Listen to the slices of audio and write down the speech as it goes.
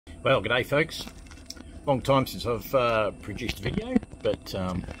Well, g'day folks. Long time since I've produced a video, but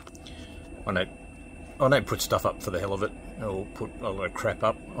I don't put stuff up for the hell of it, or put a lot of crap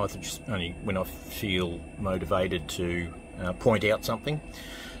up. I just only when I feel motivated to point out something.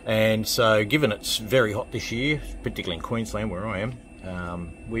 And so, given it's very hot this year, particularly in Queensland where I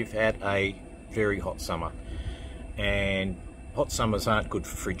am, we've had a very hot summer, and hot summers aren't good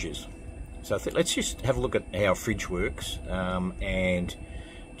for fridges. So let's just have a look at how a fridge works and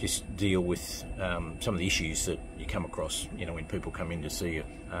just deal with some of the issues that you come across, you know, when people come in to see you.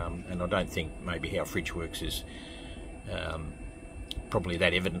 And I don't think maybe how a fridge works is probably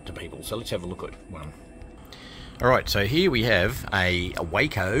that evident to people. So let's have a look at one. All right, so here we have a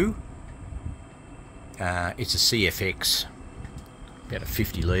Waco. It's a CFX, about a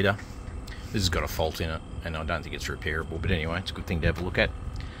 50 litre. This has got a fault in it, and I don't think it's repairable. But anyway, it's a good thing to have a look at.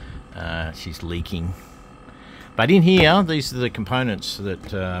 She's leaking. But in here, these are the components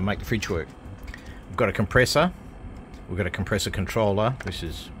that make the fridge work. We've got a compressor. We've got a compressor controller. This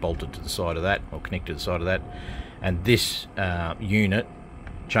is bolted to the side of that, or connected to the side of that. And this unit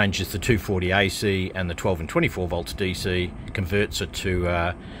changes the 240 AC and the 12 and 24 volts DC, converts it to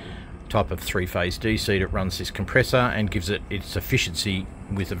a type of three-phase DC that runs this compressor and gives it its efficiency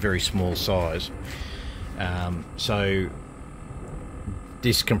with a very small size. So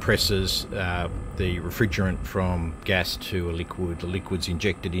this compresses the refrigerant from gas to a liquid. The liquid's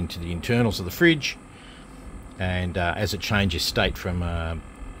injected into the internals of the fridge, and as it changes state from a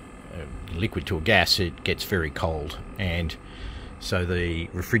liquid to a gas, it gets very cold, and so the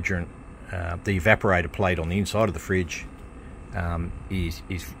refrigerant, the evaporator plate on the inside of the fridge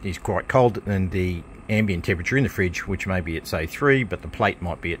is quite cold, and the ambient temperature in the fridge, which may be at say 3, but the plate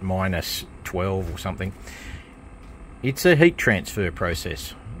might be at minus 12 or something. It's a heat transfer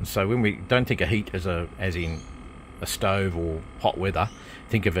process. So when we don't think of heat as in a stove or hot weather,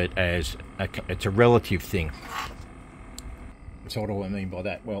 think of it as it's a relative thing. So what do I mean by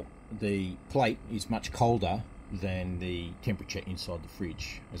that? Well, the plate is much colder than the temperature inside the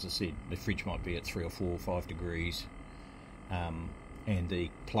fridge. As I said, the fridge might be at 3 or 4 or 5 degrees, and the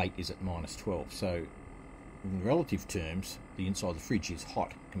plate is at minus 12. So in relative terms, the inside of the fridge is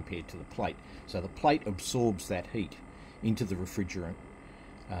hot compared to the plate. So the plate absorbs that heat into the refrigerant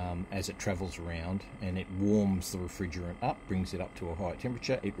as it travels around, and it warms the refrigerant up, brings it up to a high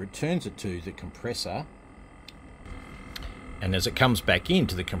temperature. It returns it to the compressor, and as it comes back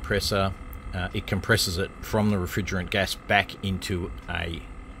into the compressor, it compresses it from the refrigerant gas back into a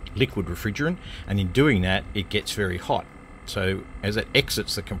liquid refrigerant, and in doing that it gets very hot. So as it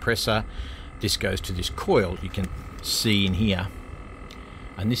exits the compressor, this goes to this coil you can see in here,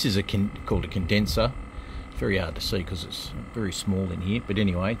 and this is called a condenser. It's very hard to see because it's very small in here, but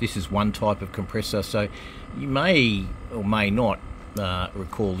anyway, this is one type of compressor. So you may or may not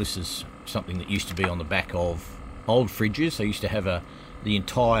recall this is something that used to be on the back of old fridges. They used to have the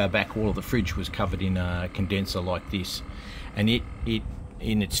entire back wall of the fridge was covered in a condenser like this, and it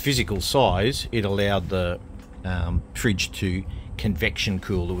in its physical size, it allowed the fridge to convection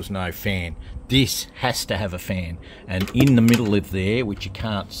cool. There was no fan. This has to have a fan, and in the middle of there, which you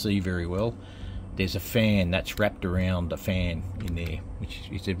can't see very well, there's a fan that's wrapped around a fan in there, which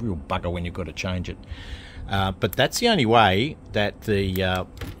is a real bugger when you've got to change it. But that's the only way that the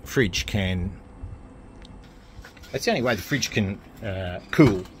fridge can. That's the only way the fridge can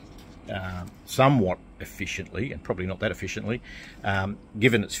cool somewhat efficiently, and probably not that efficiently,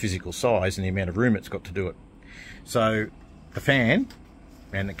 given its physical size and the amount of room it's got to do it. So the fan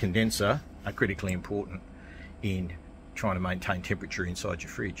and the condenser are critically important in trying to maintain temperature inside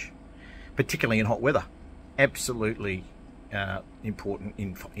your fridge, particularly in hot weather. Absolutely important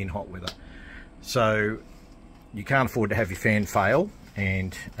in hot weather. So you can't afford to have your fan fail,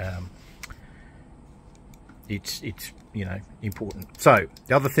 and it's you know, important. So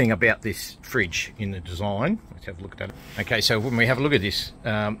the other thing about this fridge in the design, let's have a look at it. Okay, so when we have a look at this,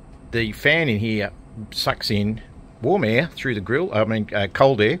 the fan in here sucks in warm air through the grill. I mean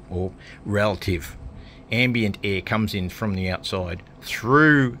cold air, or relative ambient air, comes in from the outside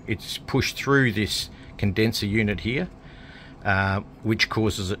through. It's pushed through this condenser unit here, which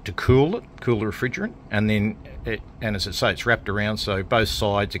causes it to cool the refrigerant, and then and as I say, it's wrapped around, so both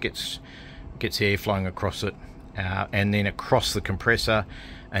sides it gets air flowing across it, and then across the compressor,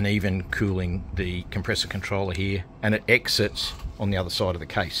 and even cooling the compressor controller here, and it exits on the other side of the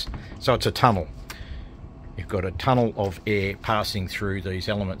case. So it's a tunnel. You've got a tunnel of air passing through these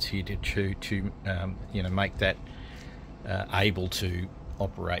elements here to you know, make that able to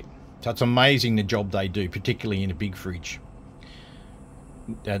operate. So it's amazing the job they do, particularly in a big fridge.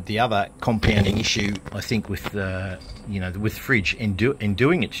 the other compounding issue, I think, with the with fridge in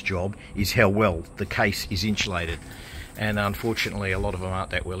doing its job is how well the case is insulated, and unfortunately a lot of them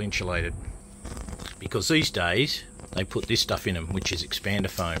aren't that well insulated, because these days they put this stuff in them, which is expander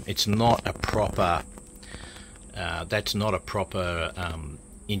foam. It's not a proper that's not a proper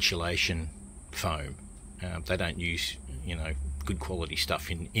insulation foam. They don't use good quality stuff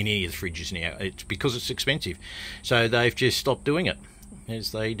in any of the fridges now. It's because it's expensive, so they've just stopped doing it,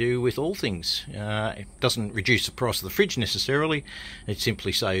 as they do with all things. It doesn't reduce the price of the fridge necessarily, it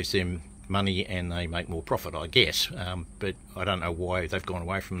simply saves them money and they make more profit, I guess. But I don't know why they've gone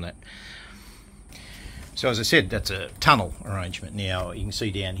away from that. So as I said, that's a tunnel arrangement. Now you can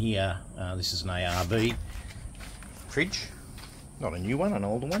see down here, this is an ARB fridge, not a new one, an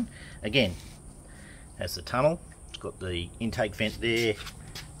older one. Again, has the tunnel, it's got the intake vent there,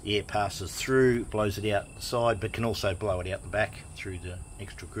 the air passes through, blows it out the side, but can also blow it out the back through the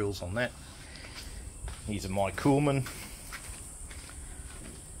extra grills on that. Here's a My Coolman,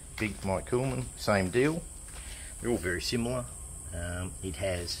 big My Coolman, same deal. They're all very similar. It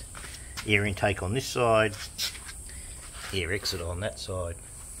has air intake on this side, air exit on that side,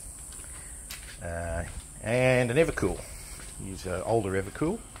 and an Evercool. Use an older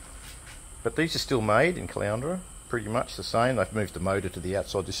Evercool, but these are still made in Caloundra, pretty much the same. They've moved the motor to the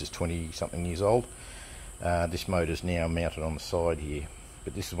outside. This is 20 something years old. This motor is now mounted on the side here,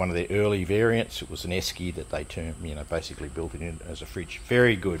 but this is one of their early variants. It was an Esky that they basically built it in as a fridge.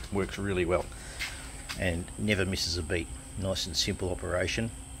 Very good, works really well and never misses a beat. Nice and simple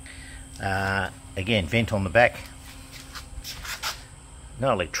operation. Again, vent on the back,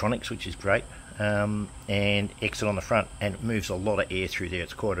 no electronics, which is great, and exit on the front, and it moves a lot of air through there.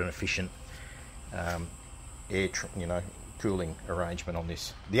 It's quite an efficient air cooling arrangement on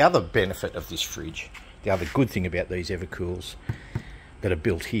this. The other benefit of this fridge, the other good thing about these Evercools that are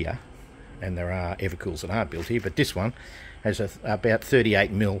built here, and there are Evercools that aren't built here, but this one has about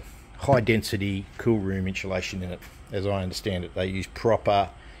 38mm high density cool room insulation in it. As I understand it, they use proper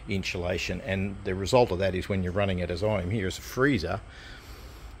insulation, and the result of that is when you're running it, as I am here, as a freezer,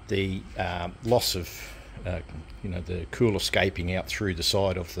 the loss of the cool escaping out through the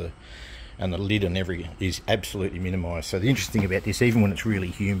side of the lid and everything is absolutely minimised. So the interesting thing about this, even when it's really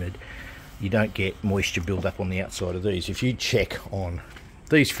humid, you don't get moisture build up on the outside of these. If you check on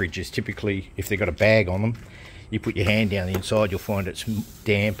these fridges, typically if they've got a bag on them, you put your hand down the inside, you'll find it's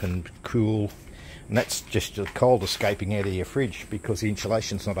damp and cool, and that's just the cold escaping out of your fridge because the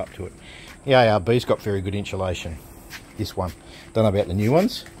insulation's not up to it. The ARB's got very good insulation. This one, don't know about the new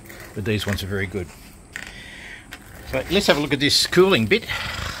ones, but these ones are very good. So let's have a look at this cooling bit.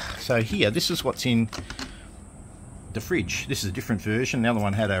 So here, this is what's in the fridge. This is a different version. The other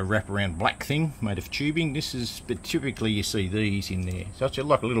one had a wraparound black thing made of tubing. This is, but typically you see these in there. So it's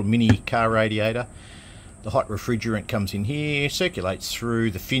like a little mini car radiator. The hot refrigerant comes in here, circulates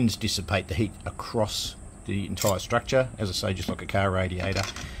through, the fins dissipate the heat across the entire structure, as I say, just like a car radiator.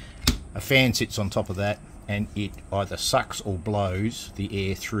 A fan sits on top of that, and it either sucks or blows the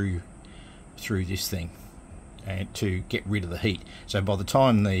air through this thing and to get rid of the heat. So by the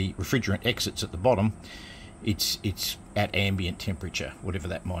time the refrigerant exits at the bottom, it's at ambient temperature, whatever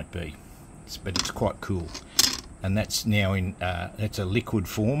that might be. But it's quite cool, and that's now in it's a liquid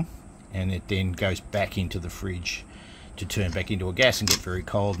form, and it then goes back into the fridge to turn back into a gas and get very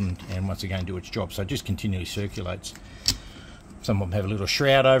cold and once again do its job. So it just continually circulates. Some of them have a little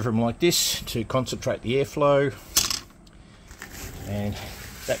shroud over them like this to concentrate the airflow. And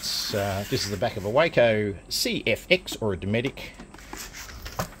that's this is the back of a Waco CFX or a Dometic.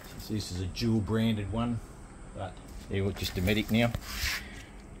 So this is a dual branded one, but they're just Dometic now.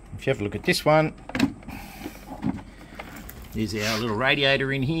 If you have a look at this one, there's our little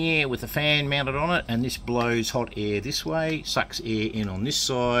radiator in here with a fan mounted on it, and this blows hot air this way, sucks air in on this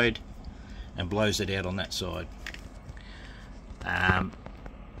side and blows it out on that side.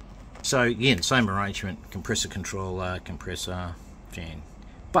 So again, same arrangement, compressor controller, compressor, fan.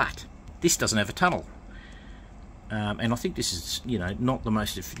 But this doesn't have a tunnel. And I think this is, not the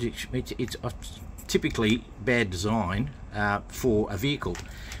most, it's typically bad design for a vehicle,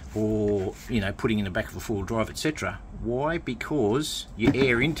 or putting in the back of a four-wheel drive, etc. Why? Because your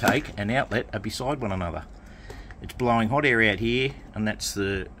air intake and outlet are beside one another. It's blowing hot air out here, and that's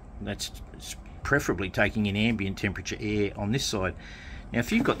preferably taking in ambient temperature air on this side. Now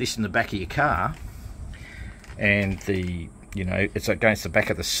if you've got this in the back of your car and it's against the back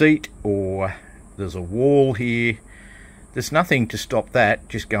of the seat, or there's a wall here, there's nothing to stop that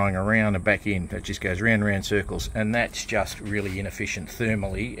just going around and back in. It just goes round and round circles, and that's just really inefficient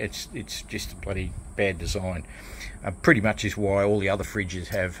thermally. It's just a bloody bad design. Pretty much is why all the other fridges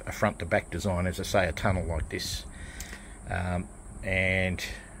have a front to back design, as I say, a tunnel like this. And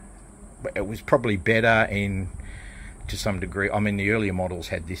it was probably better to some degree. I mean, the earlier models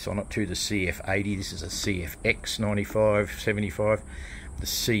had this on it too, the CF80. This is a CFX 95, 75. The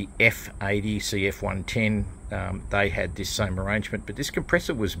CF80, CF110, they had this same arrangement, but this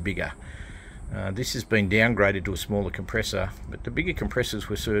compressor was bigger. This has been downgraded to a smaller compressor, but the bigger compressors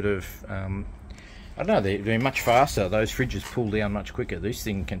were sort of, I don't know, they're much faster. Those fridges cool down much quicker. This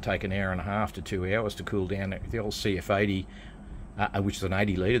thing can take an hour and a half to 2 hours to cool down. The old CF80, which is an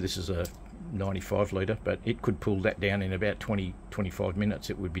 80 litre, this is a 95 litre, but it could pull that down in about 20-25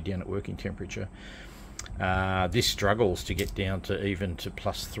 minutes. It would be down at working temperature. This struggles to get down to even to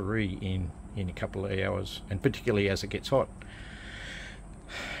 +3 in a couple of hours, and particularly as it gets hot.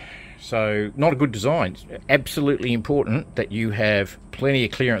 So not a good design. Absolutely important that you have plenty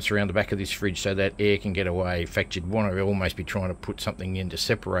of clearance around the back of this fridge so that air can get away. In fact, you'd want to almost be trying to put something in to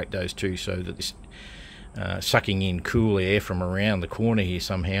separate those two, so that this sucking in cool air from around the corner here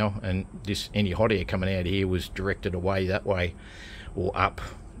somehow, and any hot air coming out of here was directed away that way or up,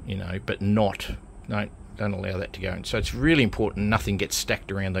 you know, but don't allow that to go in. So it's really important nothing gets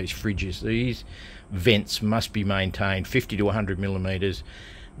stacked around these fridges. These vents must be maintained 50 to 100 millimeters.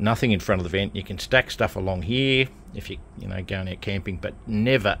 Nothing in front of the vent. You can stack stuff along here if you're going out camping, but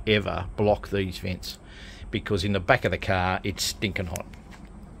never ever block these vents, because in the back of the car it's stinking hot.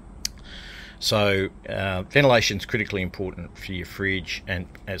 So ventilation is critically important for your fridge, and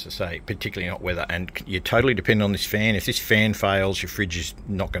as I say, particularly in hot weather. And you totally depend on this fan. If this fan fails, your fridge is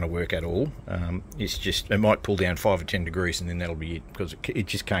not going to work at all. It might pull down 5 or 10 degrees, and then that'll be it, because it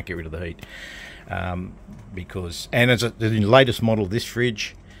just can't get rid of the heat. The latest model of this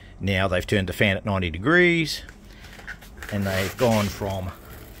fridge, now they've turned the fan at 90 degrees, and they've gone from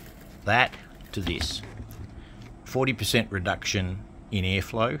that to this. 40% reduction in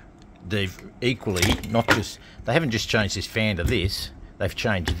airflow. They've equally they haven't just changed this fan to this, they've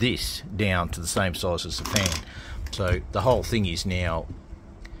changed this down to the same size as the fan. So the whole thing is now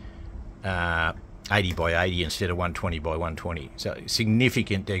 80 by 80 instead of 120 by 120. So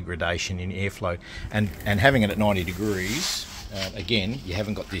significant degradation in airflow, and having it at 90 degrees, again, you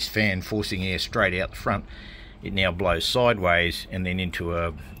haven't got this fan forcing air straight out the front. It now blows sideways and then into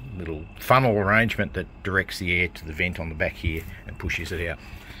a little funnel arrangement that directs the air to the vent on the back here and pushes it out.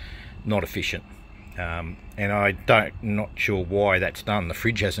 Not efficient, and not sure why that's done. The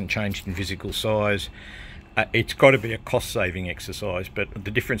fridge hasn't changed in physical size. It's got to be a cost-saving exercise, but the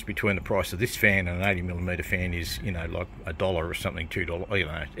difference between the price of this fan and an 80mm fan is, like $1 or something,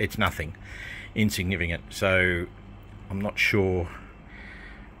 $2. It's nothing, insignificant. So I'm not sure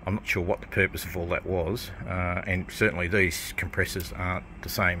what the purpose of all that was, and certainly these compressors aren't the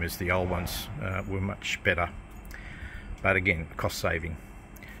same as the old ones. Were much better, but again, cost-saving.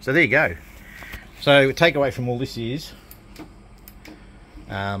 So there you go. So takeaway from all this is,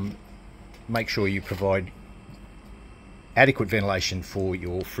 make sure you provide adequate ventilation for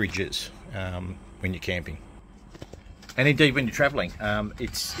your fridges when you're camping, and indeed when you're travelling.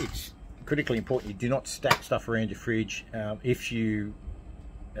 It's critically important you do not stack stuff around your fridge. If you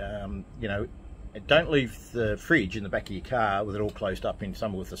don't leave the fridge in the back of your car with it all closed up in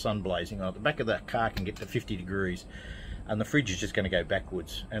summer with the sun blazing on it. The back of that car can get to 50 degrees. And the fridge is just going to go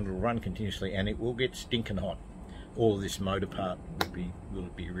backwards, and it'll run continuously, and it will get stinking hot. All of this motor part will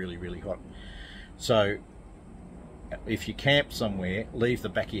be really, really hot. So if you camp somewhere, leave the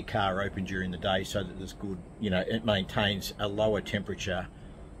back of your car open during the day so that there's good, it maintains a lower temperature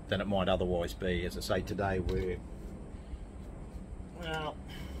than it might otherwise be. As I say, today what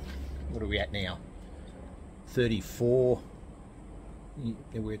are we at now? 34.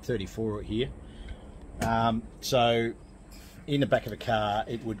 We're at 34 here. So in the back of a car,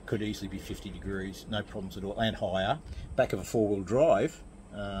 it could easily be 50 degrees, no problems at all, and higher. Back of a four-wheel drive,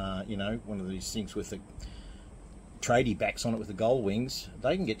 one of these things with the tradie backs on it with the gull wings,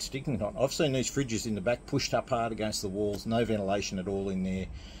 they can get stinking hot. I've seen these fridges in the back pushed up hard against the walls, no ventilation at all in there,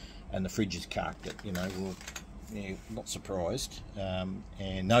 and the fridge is carked it. Not surprised,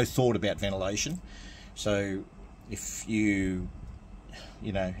 and no thought about ventilation. So if you,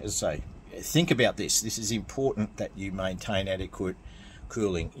 as I say, think about this. This is important that you maintain adequate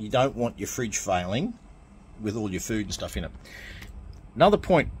cooling. You don't want your fridge failing with all your food and stuff in it. Another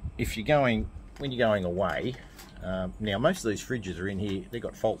point, when you're going away, now most of these fridges are in here, they've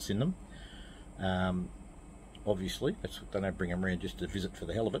got faults in them. Obviously, they don't bring them around just to visit for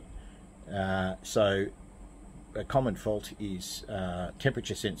the hell of it. So a common fault is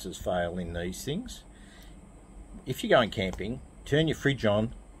temperature sensors fail in these things. If you're going camping, turn your fridge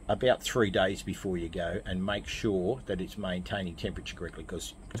on about 3 days before you go, and make sure that it's maintaining temperature correctly,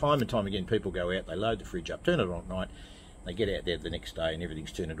 because time and time again people go out, they load the fridge up, turn it on at night, they get out there the next day and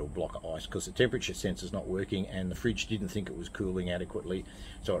everything's turned into a block of ice because the temperature sensor's not working and the fridge didn't think it was cooling adequately,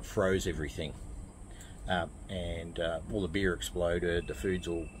 so it froze everything. And all the beer exploded, the food's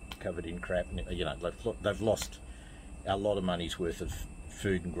all covered in crap, and you know, they've lost a lot of money's worth of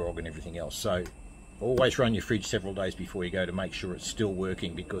food and grog and everything else. So always run your fridge several days before you go to make sure it's still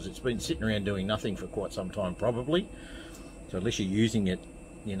working, because it's been sitting around doing nothing for quite some time probably. So unless you're using it,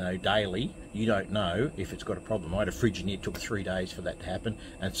 you know, daily, you don't know if it's got a problem. I had a fridge in here, it took 3 days for that to happen,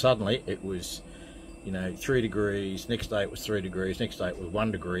 and suddenly it was, you know, 3 degrees, next day it was 3 degrees, next day it was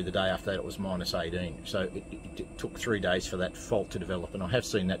 1 degree, the day after that it was minus 18. So it took 3 days for that fault to develop, and I have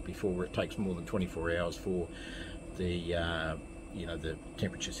seen that before where it takes more than 24 hours for the you know, the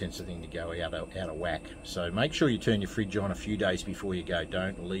temperature sensor thing to go out of whack. So make sure you turn your fridge on a few days before you go.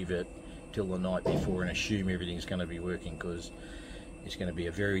 Don't leave it till the night before and assume everything's going to be working, because it's going to be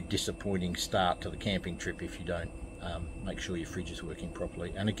a very disappointing start to the camping trip if you don't make sure your fridge is working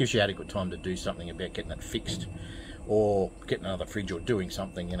properly. And it gives you adequate time to do something about getting it fixed, or getting another fridge, or doing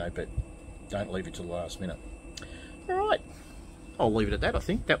something, you know, but don't leave it till the last minute. All right, I'll leave it at that. I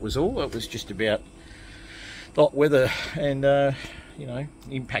think that was all. It was just about hot weather and you know,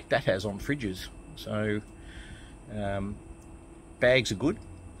 impact that has on fridges. So bags are good,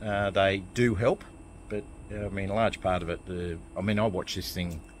 they do help, but I mean a large part of it, I mean I watch this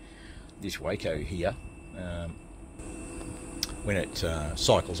thing, this Waco here, when it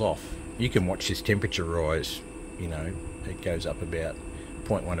cycles off, you can watch this temperature rise, you know, it goes up about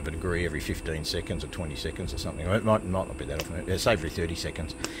 0.1 of a degree every 15 seconds or 20 seconds or something. It might not be that often, it's every 30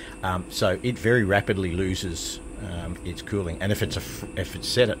 seconds. So it very rapidly loses its cooling, and if it's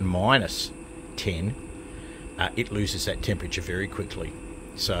set at minus 10, it loses that temperature very quickly.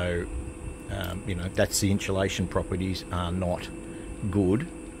 So you know, that's the insulation properties are not good,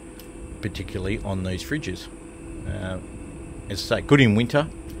 particularly on these fridges. As I say, good in winter,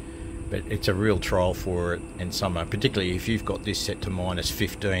 but it's a real trial for it in summer, particularly if you've got this set to minus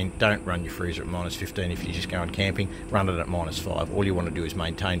 15. Don't run your freezer at minus 15 if you're just going camping. Run it at minus 5. All you want to do is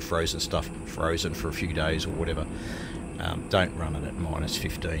maintain frozen stuff, frozen for a few days or whatever. Don't run it at minus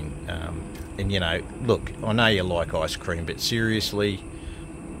 15. And you know, look, I know you like ice cream, but seriously,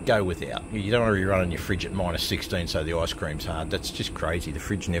 go without. You don't want to be running your fridge at minus 16 so the ice cream's hard. That's just crazy. The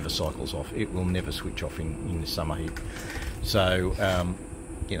fridge never cycles off. It will never switch off in the summer heat. So,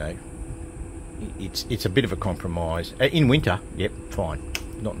 you know, it's a bit of a compromise. In winter, yep, fine.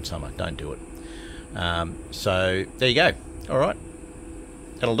 Not in summer, don't do it. So there you go. All right,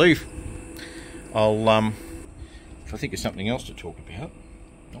 that'll do. I'll if I think of something else to talk about,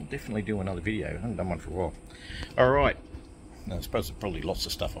 I'll definitely do another video. I haven't done one for a while. All right. I suppose there's probably lots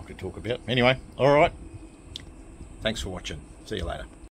of stuff I could talk about. Anyway, all right. Thanks for watching. See you later.